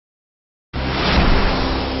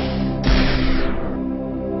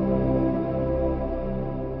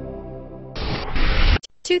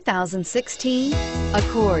2016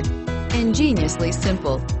 Accord. Ingeniously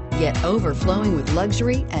simple, yet overflowing with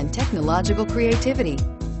luxury and technological creativity.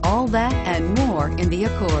 All that and more in the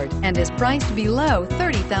Accord, and is priced below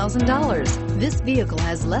 $30,000. This vehicle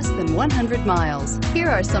has less than 100 miles. Here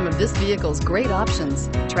are some of this vehicle's great options: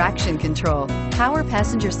 traction control, power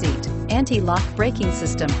passenger seat, anti-lock braking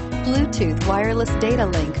system, Bluetooth wireless data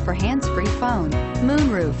link for hands-free phone,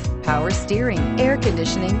 moonroof, power steering, air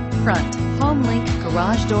conditioning, front, home link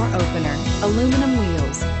garage door opener, aluminum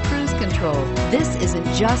wheels, cruise control. This isn't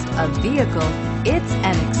just a vehicle, it's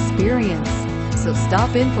an experience. So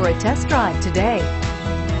stop in for a test drive today.